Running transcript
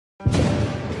Hey,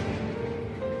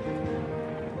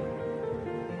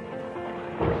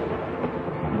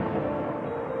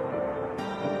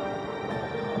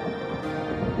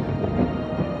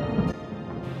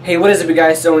 what is up, you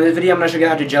guys? So in this video I'm going to show you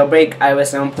how to jailbreak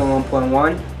iOS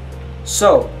 7.1.1.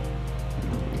 So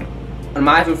on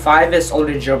my iPhone 5 it's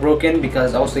already jailbroken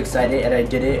because I was so excited and I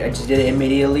just did it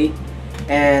immediately.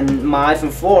 And my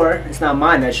iPhone 4, it's not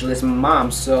mine actually, it's my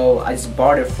mom's, so I just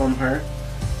borrowed it from her.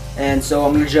 And so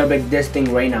I'm going to jailbreak this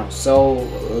thing right now. So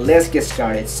let's get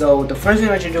started. So the first thing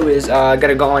I should do is I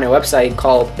gotta go on a website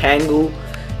called Pangu.io.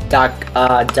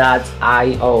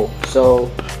 So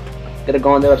gotta go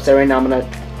on the website right now. I'm gonna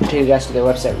take you guys to the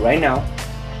website right now.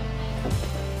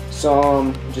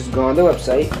 So just go on the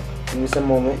website. Give me some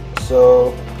moment.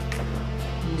 So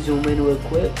zoom in real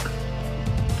quick.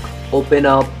 Open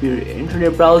up your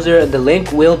internet browser. The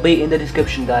link will be in the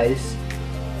description, guys.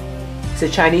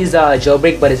 It's a Chinese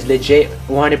jailbreak, but it's legit.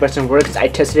 100% works. I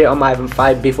tested it on my iPhone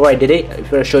 5 before I did it.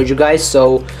 Before I showed you guys,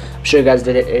 so I'm sure you guys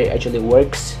did it. It actually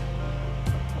works.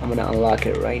 I'm gonna unlock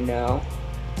it right now.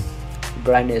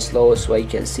 Brightness is low so you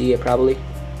can see it probably.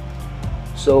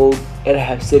 So it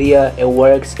has Cydia, it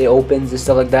works, it opens and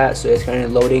stuff like that, so it's currently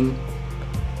loading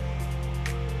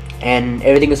and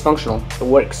everything is functional, it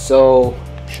works. So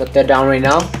shut that down right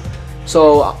now.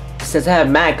 So since I have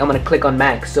Mac, I'm gonna click on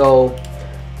Mac. So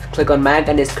click on Mac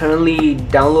and it's currently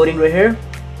downloading right here,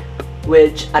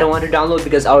 which I don't want to download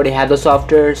because I already have the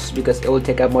softwares because it will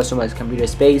take up most of my computer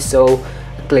space. So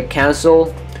click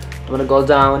cancel. I'm gonna go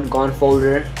down, go on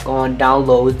folder, go on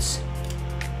downloads.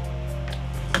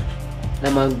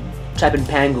 I'm gonna type in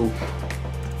Pangu.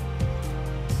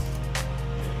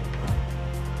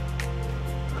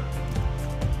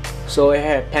 So I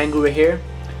have Pangu right here.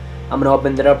 I'm gonna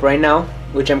open that up right now,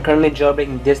 which I'm currently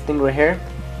jailbreaking this thing right here.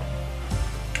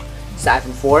 It's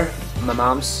iPhone 4, my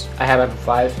mom's. I have iPhone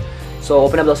 5. So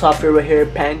open up the software right here,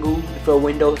 Pangu. For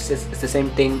Windows, it's the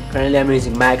same thing. Currently I'm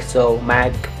using Mac, so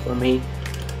Mac for me.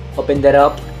 Open that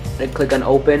up and click on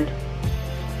open.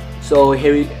 So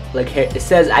here here it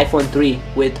says iPhone 3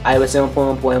 with iOS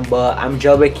 7.1, but I'm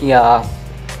jailbreaking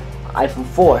iPhone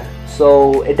 4,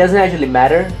 so it doesn't actually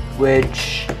matter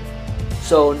which.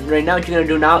 So right now what you're gonna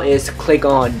do now is click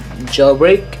on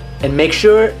jailbreak and make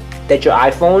sure that your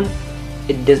iPhone,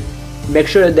 make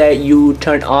sure that you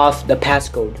turn off the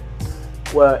passcode,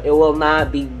 where it will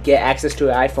not get access to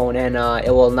your iPhone, and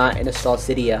it will not install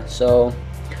Cydia, so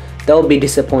that will be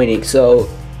disappointing. So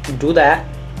do that.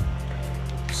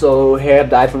 So here I have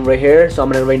the iPhone right here. So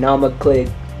I'm gonna click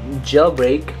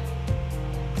jailbreak,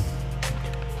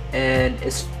 and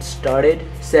it's started.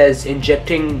 It says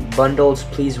injecting bundles,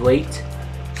 please wait.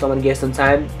 So I'm gonna give some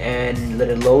time and let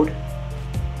it load.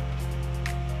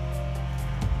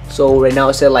 So right now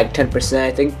it's at like 10%,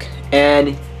 I think,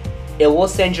 and it will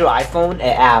send your iPhone an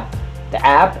app. The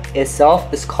app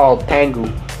itself is called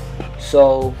Pangu.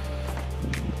 So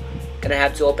gonna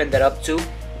have to open that up too.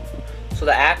 So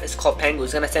the app is called Pangu.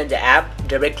 It's gonna send the app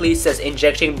directly. It says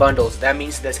injecting bundles. That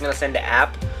means that's gonna send the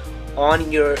app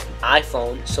on your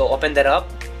iPhone. So open that up.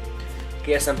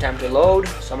 Give some time to load.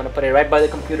 So I'm gonna put it right by the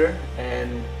computer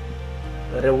and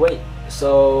let it wait.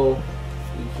 So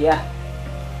yeah,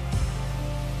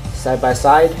 side by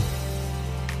side. I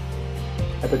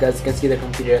hope you guys can see the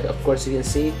computer. Of course you can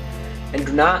see. And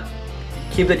do not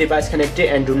keep the device connected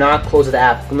and do not close the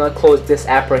app. Do not close this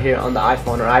app right here on the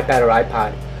iPhone or iPad or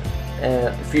iPod.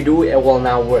 If you do, it will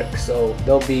not work, so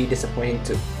they'll be disappointing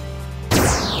too.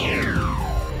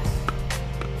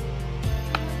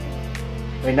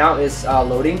 Right now it's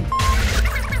loading.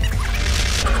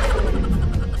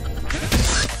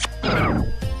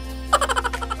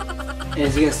 And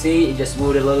as you can see, it just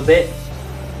moved a little bit.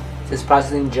 It's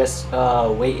processing, just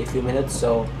wait a few minutes.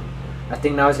 So I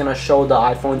think now it's gonna show the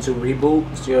iPhone to reboot.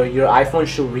 So your iPhone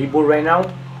should reboot right now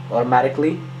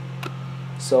automatically.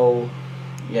 So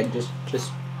yeah, I'm just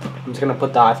gonna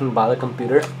put the iPhone by the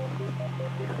computer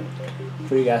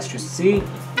for you guys to see.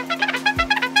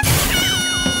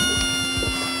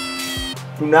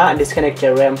 Do not disconnect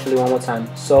your RAM. Actually, one more time.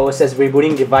 So it says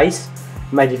rebooting device.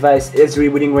 My device is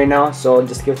rebooting right now, so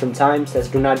just give some time. It says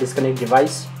do not disconnect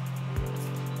device.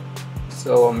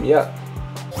 So yeah,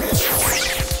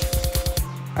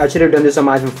 I should have done this on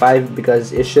my iPhone 5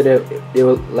 because it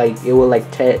will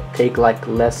take like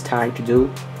less time to do.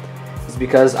 It's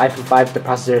because iPhone 5 the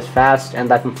processor is fast and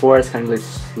the iPhone 4 is kind of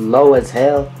slow as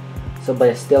hell. So but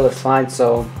it still is fine.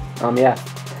 So yeah,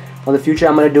 for the future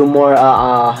I'm gonna do more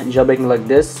jailbreaking like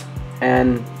this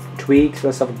and tweaks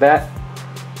and stuff like that.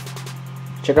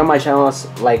 Check out my channels,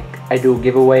 like I do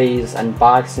giveaways,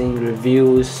 unboxing,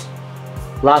 reviews,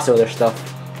 lots of other stuff.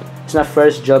 It's my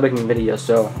first jailbreaking video,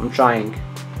 so I'm trying.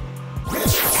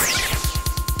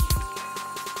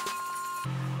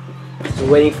 So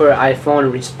waiting for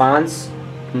iPhone response,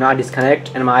 not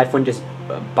disconnect, and my iPhone just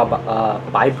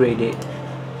vibrated.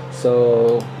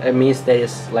 So it means that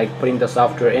it's like putting the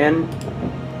software in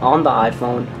on the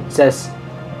iPhone.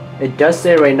 It does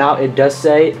say right now, it does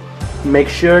say make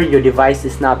sure your device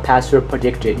is not password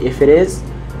protected. If it is,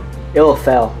 it will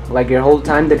fail. Like your whole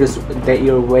time that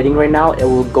you're waiting right now, it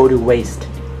will go to waste,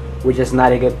 which is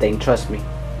not a good thing, trust me.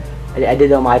 I did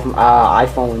it on my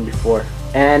iPhone before.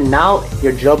 And now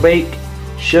your jailbreak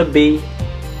should be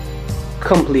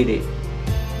completed.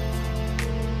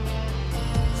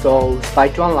 So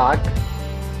slide to unlock,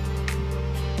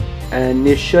 and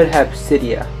you should have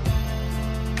Cydia.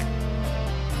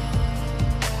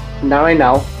 Now right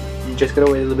now, you just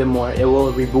gotta wait a little bit more. It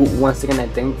will reboot once again, I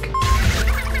think.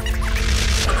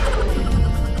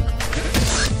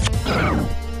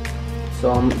 So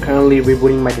I'm currently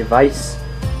rebooting my device.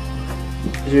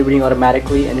 It's rebooting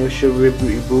automatically, and it should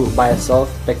reboot by itself.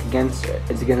 Back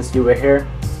against you right here.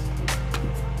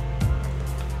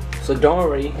 So don't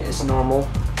worry, it's normal.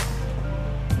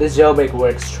 This jailbreak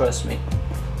works, trust me.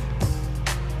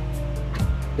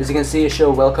 As you can see, it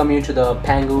should welcome you to the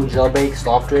Pangu jailbreak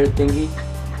software thingy.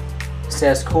 It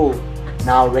says cool,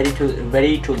 now ready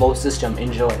to load system,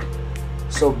 enjoy.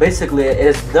 So basically it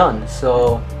is done.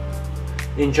 So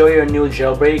enjoy your new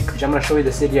jailbreak, which I'm gonna show you the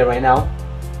Cydia right now.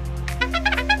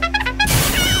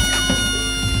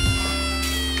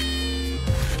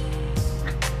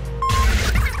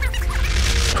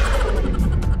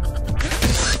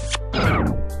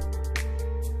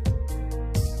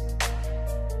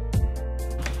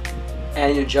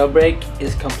 And your jailbreak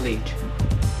is complete.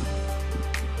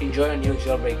 Enjoy your new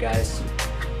jailbreak, guys.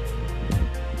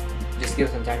 Just give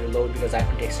it some time to load because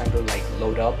iPhone takes time to like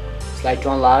load up. Slide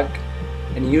to unlock,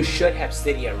 and you should have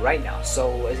Cydia right now.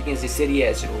 So as you can see, Cydia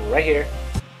is right here.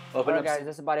 Open up, guys.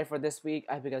 That's about it for this week.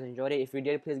 I hope you guys enjoyed it. If you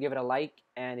did, please give it a like,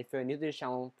 and if you're new to the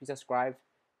channel, please subscribe.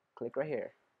 Click right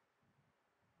here.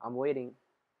 I'm waiting.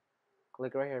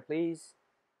 Click right here, please.